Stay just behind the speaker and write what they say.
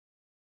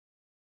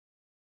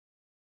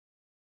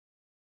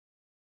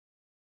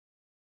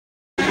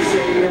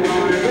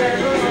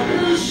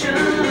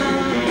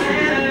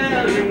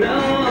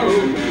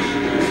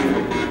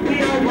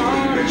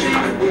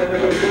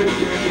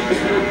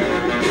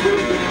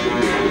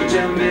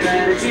tell me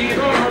that it's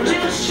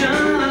evolution.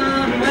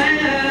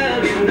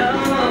 Well, you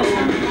know,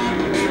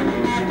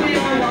 we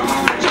all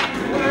want to change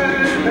the world.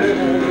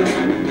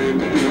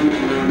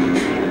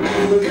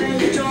 But when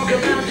you talk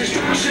about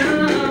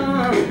destruction,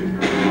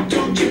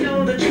 don't you know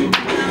that you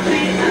can help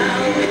me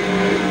out?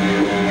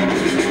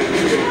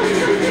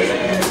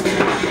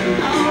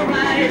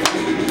 Alright.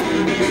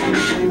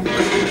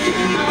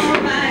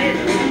 Alright.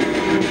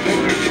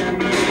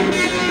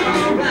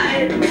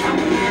 Alright.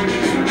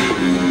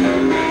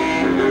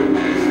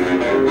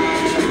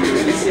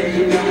 Say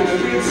you got a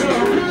real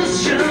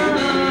solution.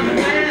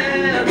 Well,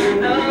 you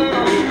know,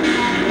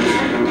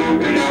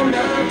 we don't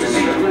love to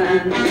see a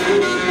plan.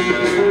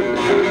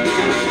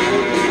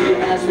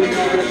 As we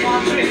got a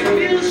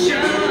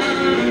contribution.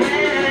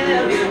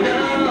 Well, you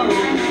know,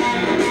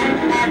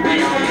 we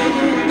all do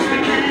what we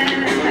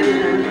can.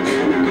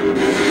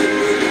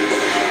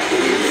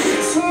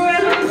 It's a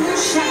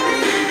revolution.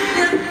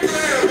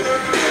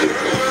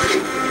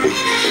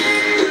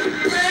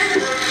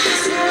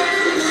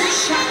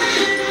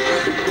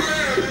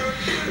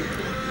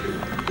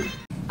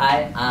 Hi,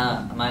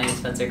 my name is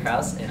Spencer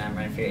Krause, and I'm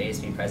running for your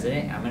ASB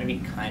president. I'm going to be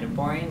kind of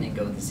boring and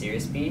go with a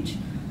serious speech,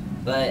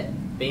 but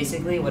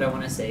basically what I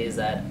want to say is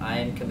that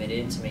I'm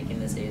committed to making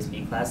this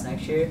ASB class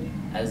next year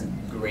as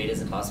great as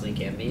it possibly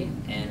can be,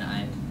 and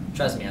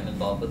trust me, I'm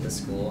involved with the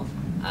school.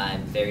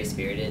 I'm very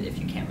spirited, if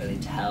you can't really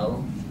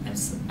tell.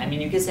 I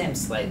mean, you could say I'm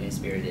slightly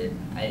spirited.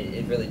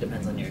 It really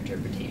depends on your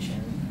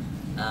interpretation.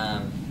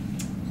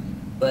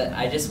 But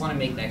I just want to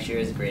make next year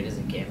as great as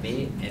it can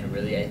be, and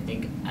really I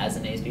think as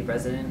an ASB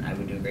president I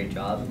would do a great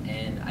job,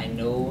 and I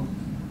know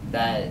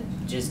that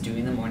just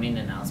doing the morning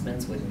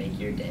announcements would make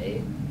your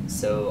day,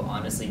 so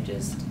honestly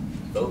just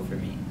vote for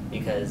me,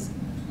 because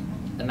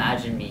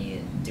imagine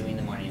me doing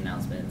the morning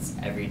announcements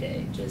every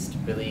day. Just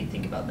really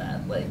think about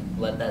that, like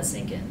let that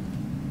sink in.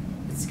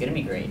 It's gonna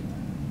be great.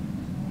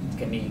 It's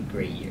gonna be a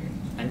great year.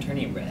 I'm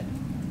turning red.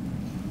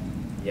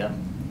 Yep,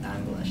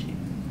 I'm blushing.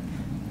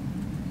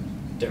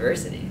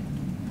 Diversity.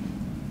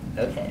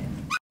 Okay.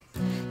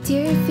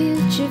 Dear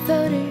future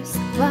voters,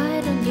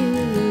 why don't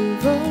you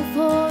vote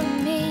for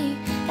me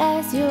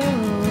as your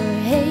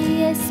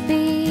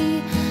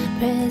ASB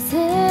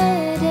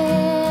president?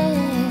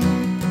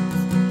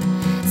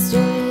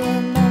 Story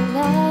of my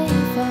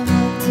life, I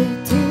want to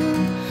do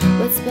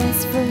what's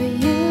best for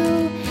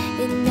you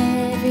in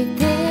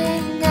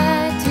everything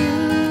I do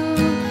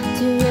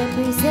to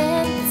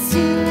represent the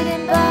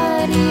student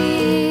body.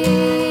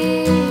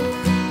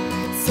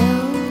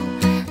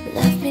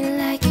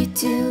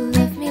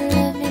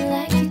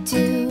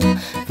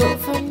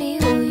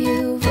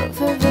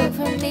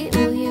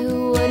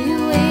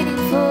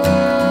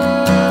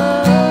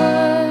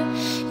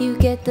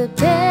 The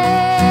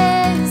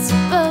best of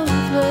both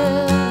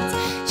worlds,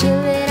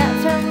 chill it out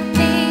from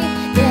me,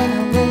 then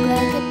I'll work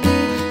like a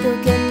bee.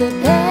 You'll get the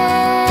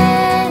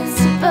best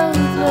of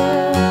both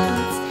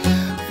worlds.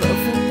 Vote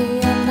for me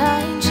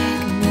online, check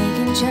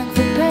making junk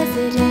for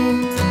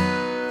president.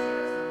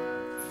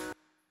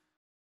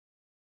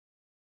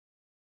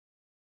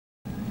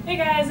 Hey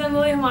guys, I'm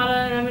Lily Hamada,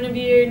 and I'm going to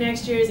be your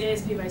next year's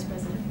ASB vice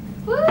president.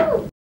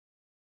 Woo!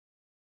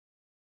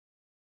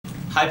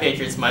 Hi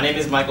Patriots, my name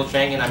is Michael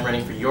Chang and I'm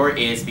running for your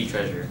ASB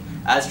treasurer.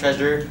 As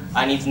treasurer,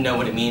 I need to know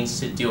what it means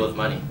to deal with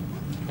money.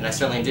 And I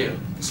certainly do.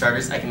 For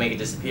starters, I can make it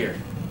disappear.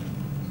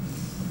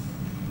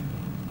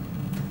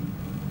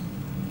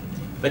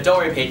 But don't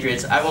worry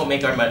Patriots, I won't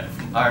make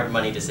our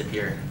money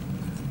disappear.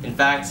 In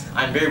fact,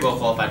 I'm very well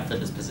qualified for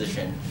this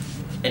position.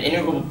 An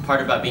integral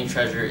part about being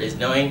treasurer is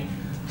knowing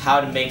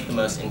how to make the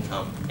most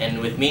income.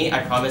 And with me, I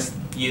promise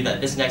you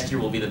that this next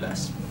year will be the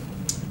best.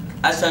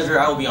 As treasurer,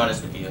 I will be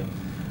honest with you.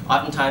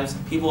 Oftentimes,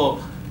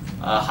 people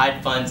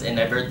hide funds and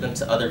divert them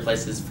to other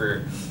places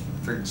for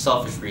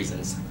selfish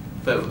reasons.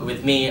 But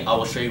with me, I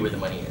will show you where the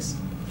money is.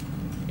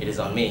 It is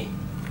on me.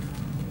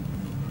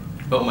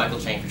 Vote Michael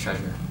Chang for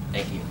treasurer.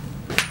 Thank you.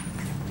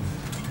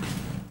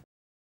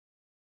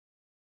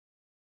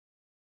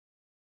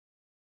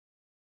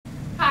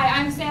 Hi,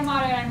 I'm Sam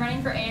Motter and I'm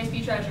running for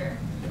ASB treasurer.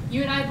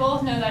 You and I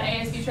both know that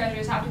ASB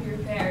treasurers have to be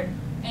prepared.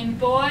 And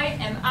boy,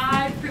 am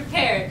I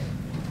prepared.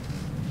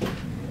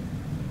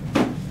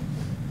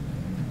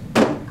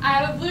 I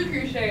have a blue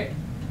crew shirt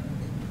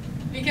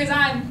because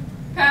I'm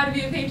proud to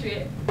be a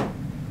patriot.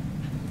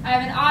 I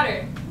have an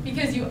otter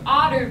because you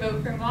oughter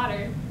vote for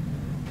Motter.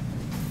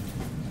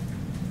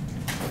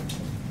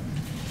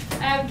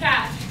 I have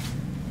cash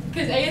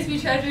because ASB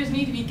treasurers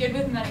need to be good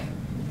with money.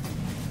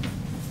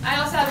 I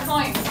also have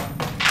coins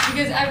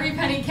because every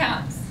penny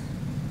counts.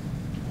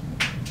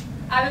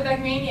 I have a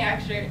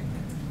Beckmaniac shirt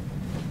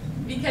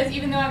because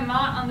even though I'm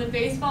not on the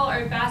baseball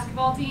or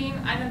basketball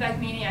team, I'm a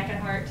Beckmaniac at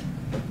heart.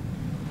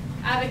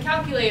 I have a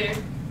calculator,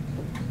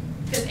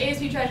 because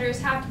ASB treasurers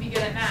have to be good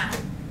at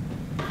math.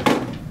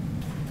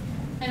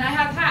 And I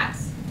have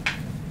hats,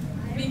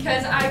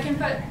 because I can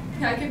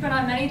put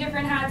on many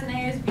different hats in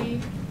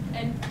ASB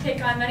and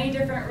take on many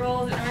different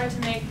roles in order to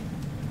make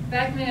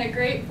Beckman a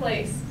great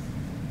place.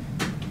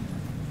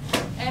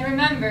 And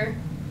remember,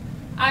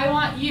 I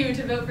want you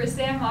to vote for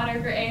Sam Motter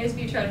for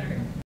ASB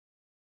Treasurer.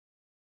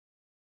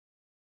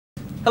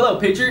 Hello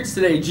Patriots,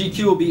 today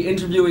GQ will be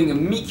interviewing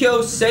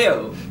Mikyo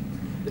Seo.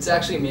 It's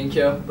actually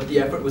Minkyo, but the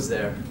effort was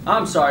there.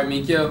 I'm sorry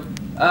Mikyo.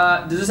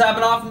 Does this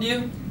happen often to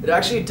you? It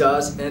actually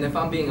does, and if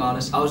I'm being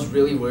honest, I was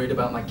really worried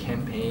about my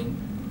campaign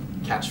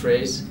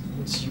catchphrase.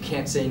 It's, you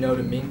can't say no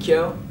to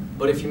Minkyo,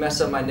 but if you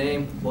mess up my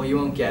name, well, you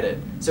won't get it.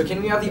 So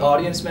can we have the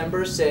audience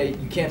members say,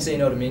 you can't say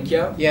no to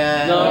Minkyo?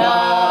 Yeah.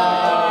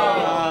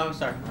 No.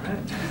 Sorry. Alright.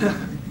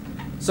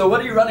 So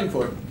what are you running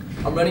for?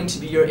 I'm running to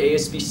be your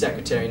ASB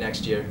secretary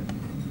next year.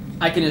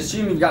 I can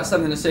assume you've got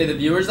something to say to the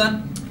viewers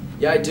then?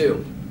 Yeah, I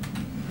do.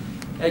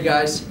 Hey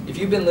guys, if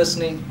you've been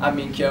listening, I'm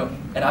Minkyo,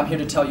 and I'm here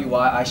to tell you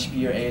why I should be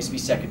your ASB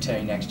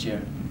secretary next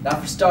year. Now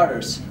for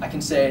starters, I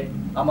can say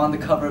I'm on the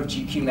cover of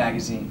GQ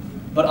magazine.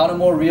 But on a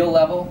more real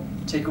level,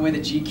 take away the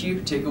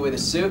GQ, take away the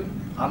suit,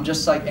 I'm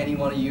just like any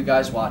one of you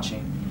guys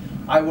watching.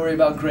 I worry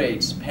about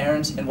grades,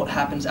 parents, and what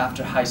happens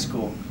after high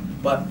school.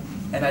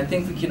 And I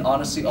think we can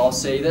honestly all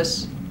say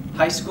this,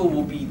 high school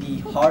will be the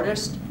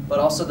hardest, but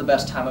also the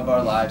best time of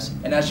our lives.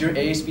 And as your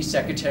ASB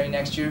secretary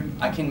next year,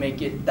 I can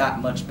make it that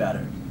much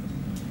better.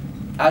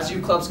 As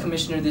your club's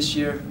commissioner this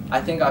year,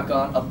 I think I've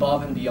gone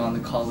above and beyond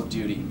the call of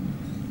duty.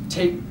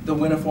 Take the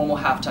Winter Formal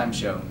halftime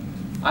show.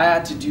 I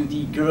had to do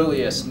the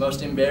girliest,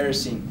 most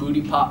embarrassing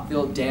booty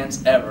pop-filled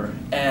dance ever.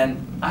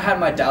 And I had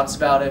my doubts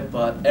about it,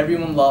 but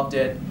everyone loved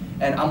it.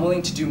 And I'm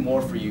willing to do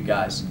more for you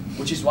guys,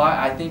 which is why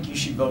I think you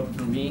should vote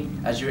for me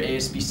as your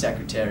ASB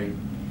secretary.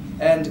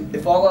 And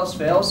if all else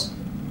fails,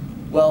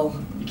 well,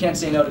 you can't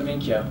say no to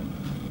Minkyo.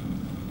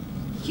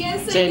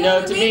 Can't Say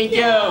no to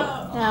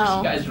Minkyo. No.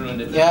 You guys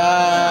ruined it. No.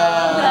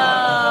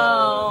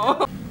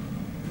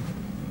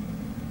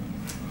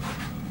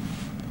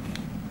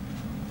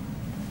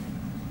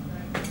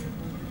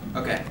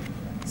 Okay,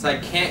 so I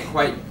can't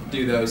quite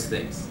do those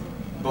things.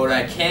 But what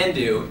I can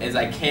do is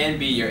I can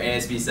be your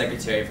ASB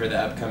secretary for the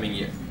upcoming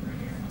year.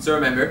 So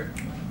remember,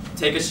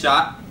 take a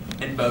shot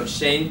and vote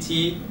Shane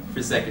T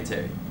for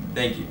secretary.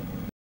 Thank you.